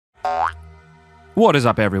What is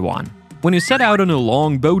up, everyone? When you set out on a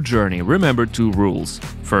long boat journey, remember two rules.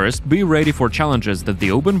 First, be ready for challenges that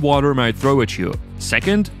the open water might throw at you.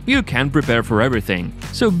 Second, you can't prepare for everything,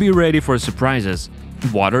 so be ready for surprises.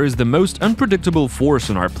 Water is the most unpredictable force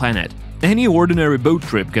on our planet. Any ordinary boat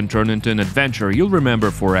trip can turn into an adventure you'll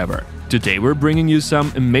remember forever. Today we're bringing you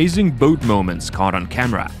some amazing boat moments caught on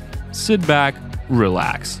camera. Sit back,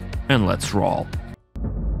 relax, and let's roll.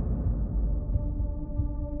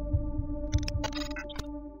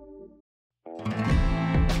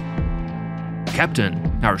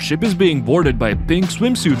 Captain, our ship is being boarded by pink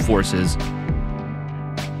swimsuit forces.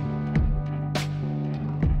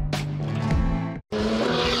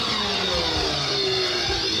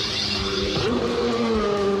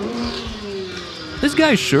 This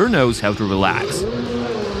guy sure knows how to relax.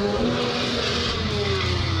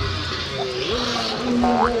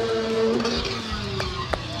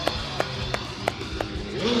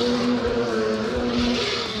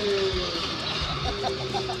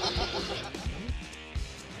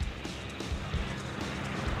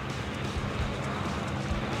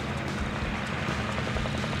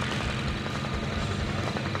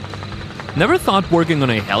 Never thought working on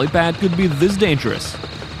a helipad could be this dangerous.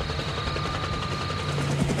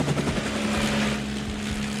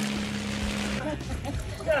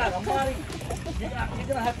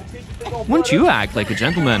 Wouldn't you act like a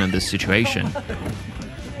gentleman in this situation?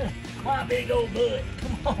 My big old butt.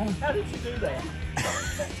 Come on, how did you do that?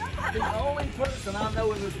 The only person I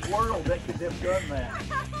know in this world that could have done that.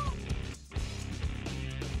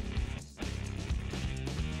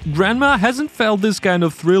 Grandma hasn't felt this kind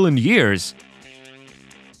of thrill in years.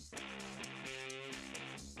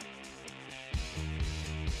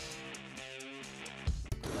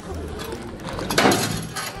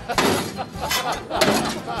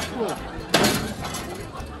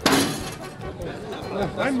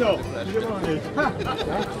 I know.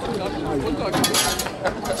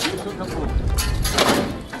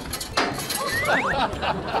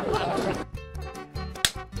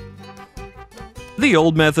 The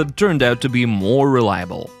old method turned out to be more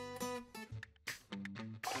reliable.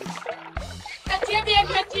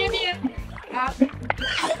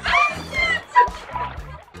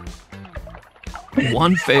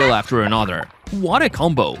 One fail after another. What a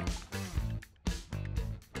combo!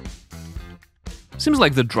 Seems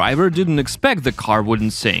like the driver didn't expect the car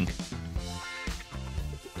wouldn't sink.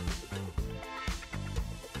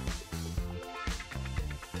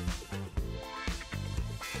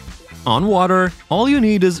 On water, all you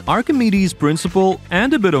need is Archimedes' principle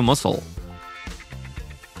and a bit of muscle.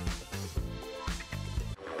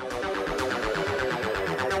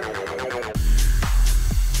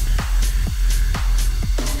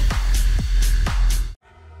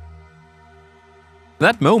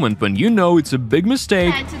 That moment when you know it's a big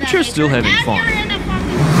mistake, but you're still having fun.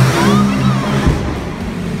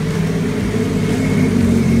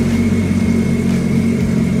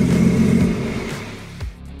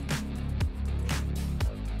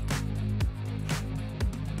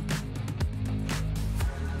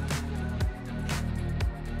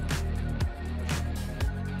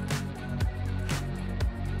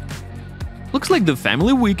 Looks like the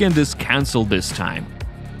family weekend is cancelled this time.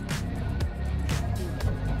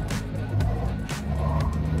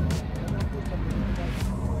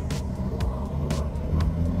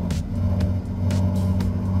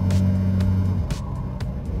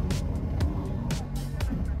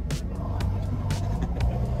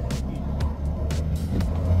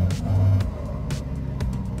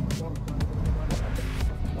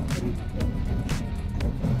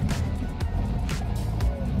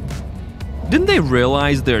 Didn't they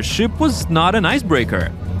realize their ship was not an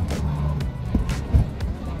icebreaker?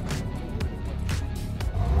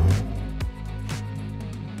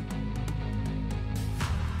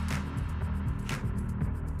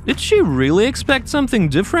 Did she really expect something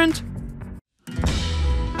different?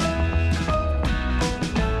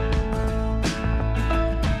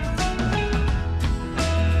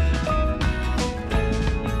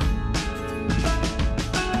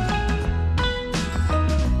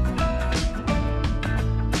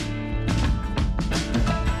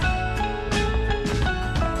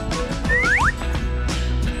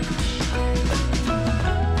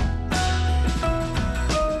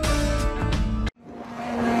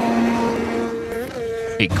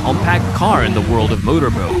 A compact car in the world of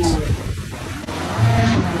motorboats.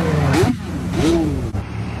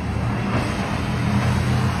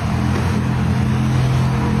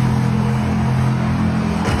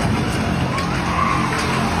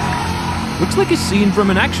 Looks like a scene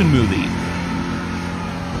from an action movie.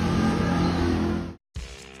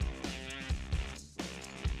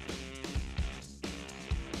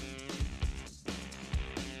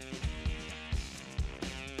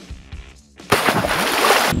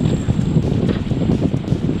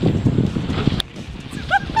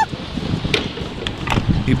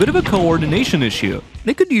 bit of a coordination issue.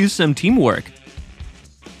 They could use some teamwork.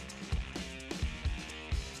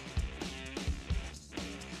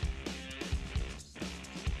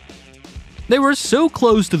 They were so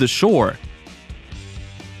close to the shore.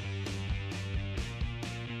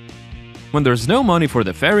 When there's no money for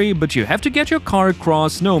the ferry, but you have to get your car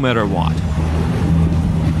across no matter what.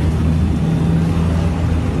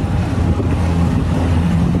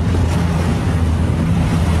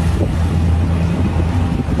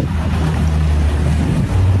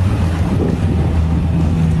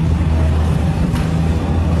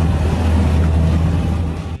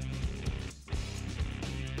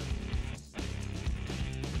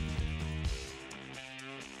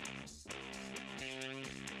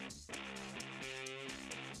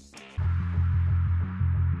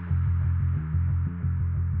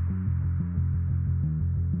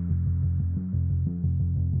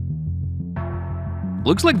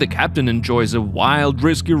 Looks like the captain enjoys a wild,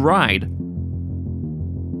 risky ride.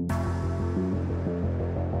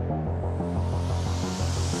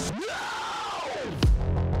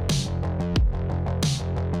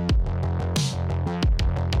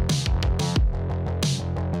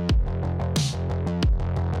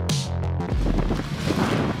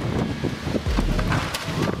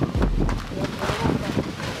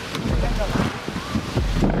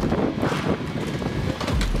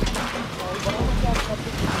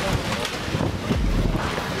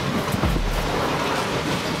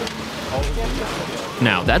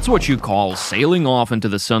 Now that's what you call sailing off into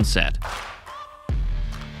the sunset.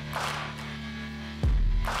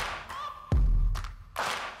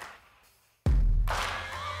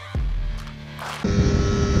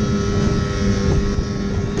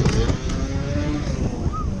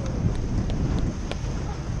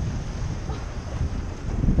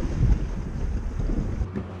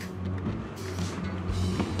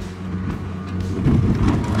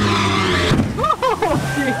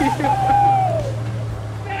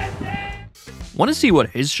 Want to see what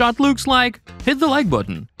his shot looks like? Hit the like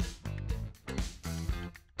button.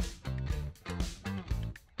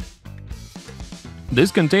 This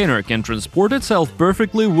container can transport itself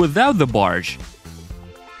perfectly without the barge.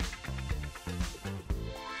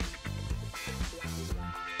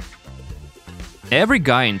 Every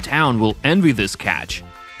guy in town will envy this catch.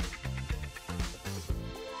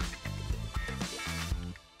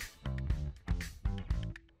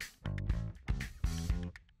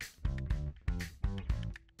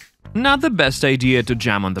 Not the best idea to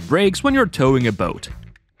jam on the brakes when you're towing a boat.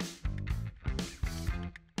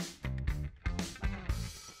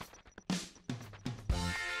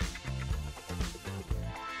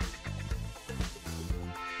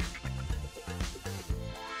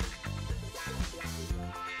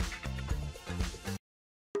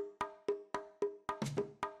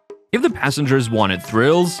 If the passengers wanted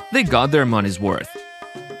thrills, they got their money's worth.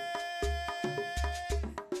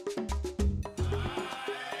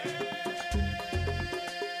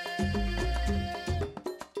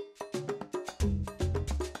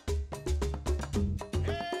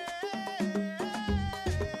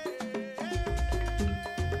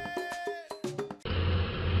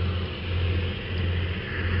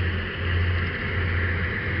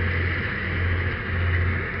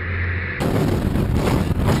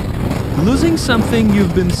 Losing something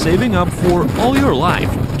you've been saving up for all your life,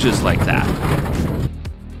 just like that.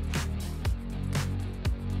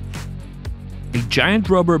 A giant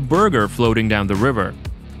rubber burger floating down the river.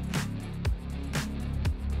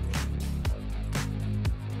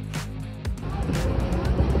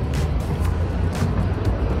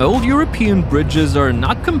 Old European bridges are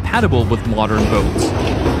not compatible with modern boats.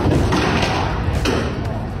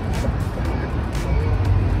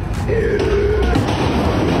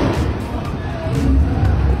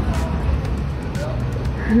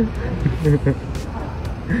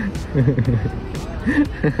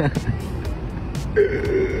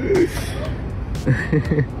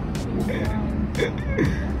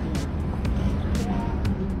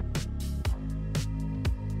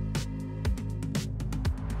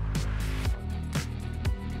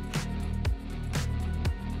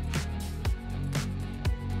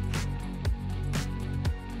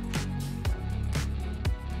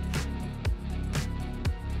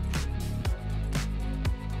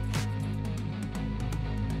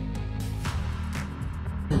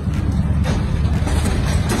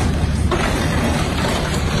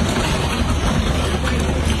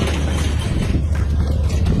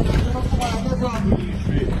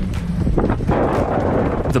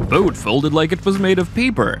 The boat folded like it was made of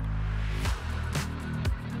paper.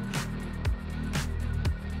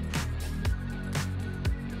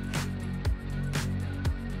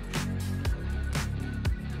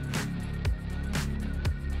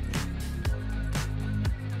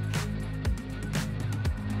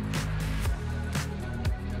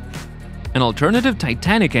 an alternative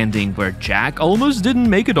Titanic ending where Jack almost didn't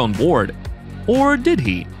make it on board. Or did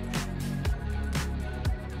he?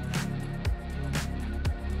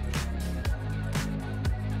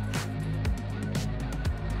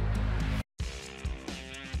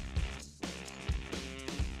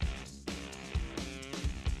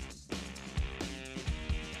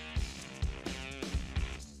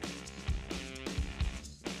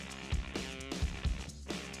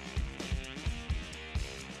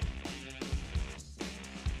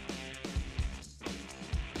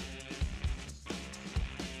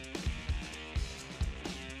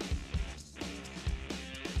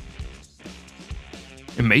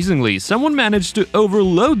 Amazingly, someone managed to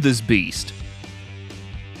overload this beast.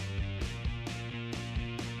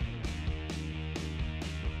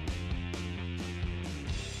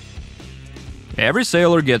 Every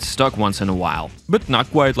sailor gets stuck once in a while, but not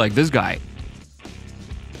quite like this guy.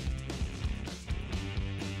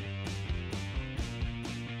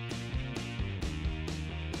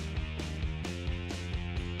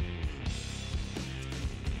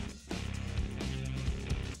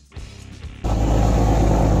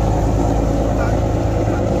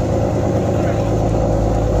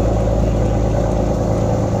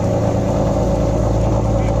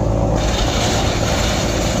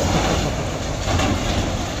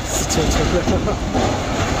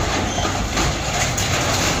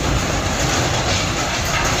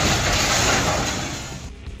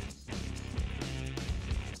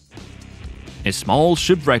 A small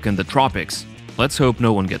shipwreck in the tropics. Let's hope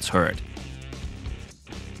no one gets hurt.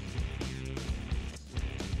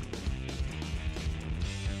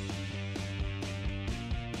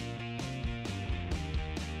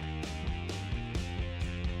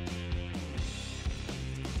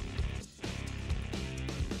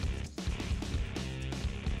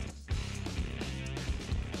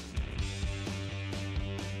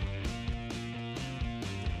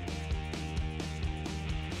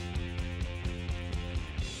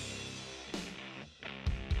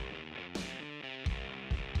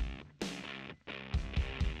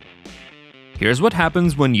 Here's what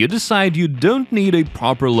happens when you decide you don't need a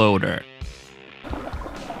proper loader.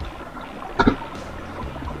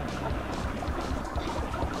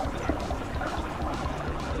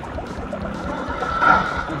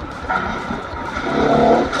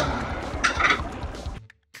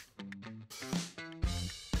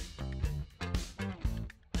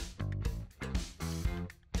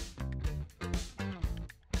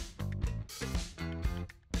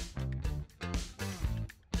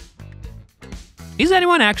 Is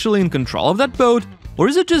anyone actually in control of that boat, or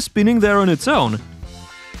is it just spinning there on its own?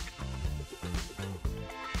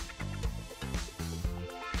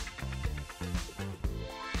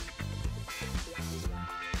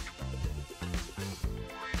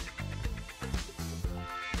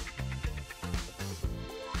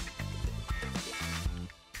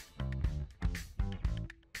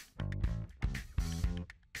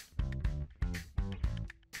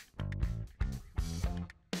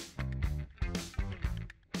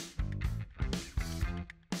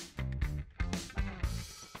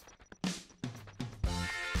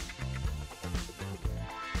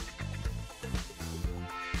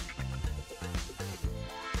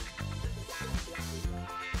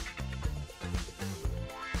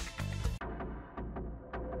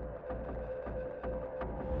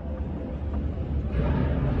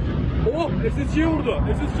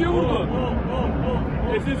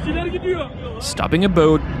 Stopping a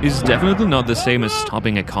boat is definitely not the same as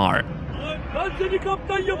stopping a car.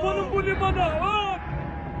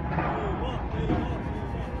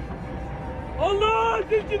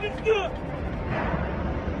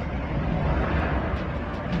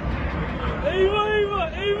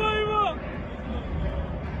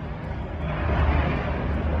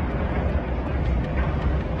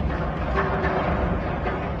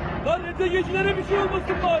 Geçilere bir şey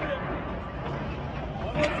olmasın bari.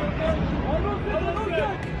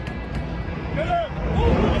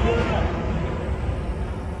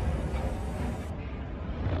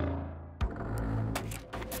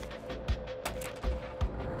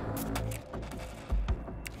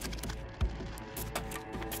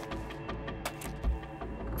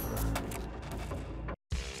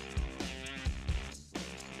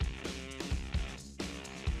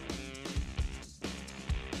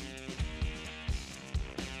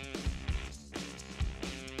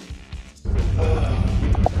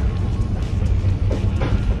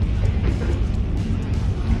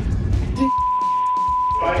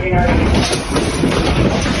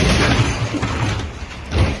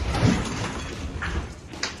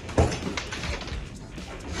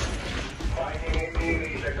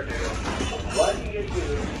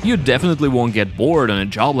 You definitely won't get bored on a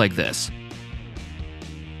job like this.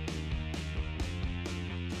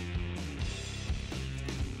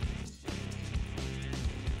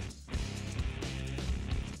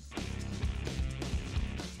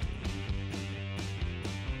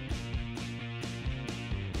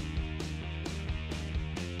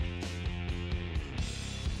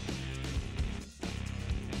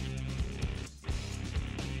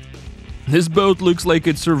 This boat looks like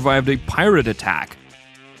it survived a pirate attack.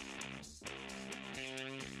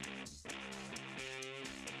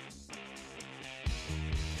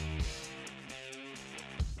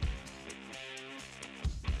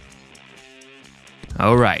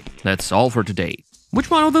 Alright, that's all for today. Which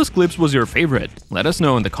one of those clips was your favorite? Let us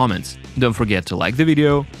know in the comments. Don't forget to like the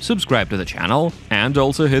video, subscribe to the channel, and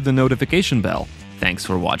also hit the notification bell. Thanks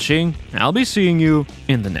for watching, I'll be seeing you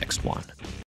in the next one.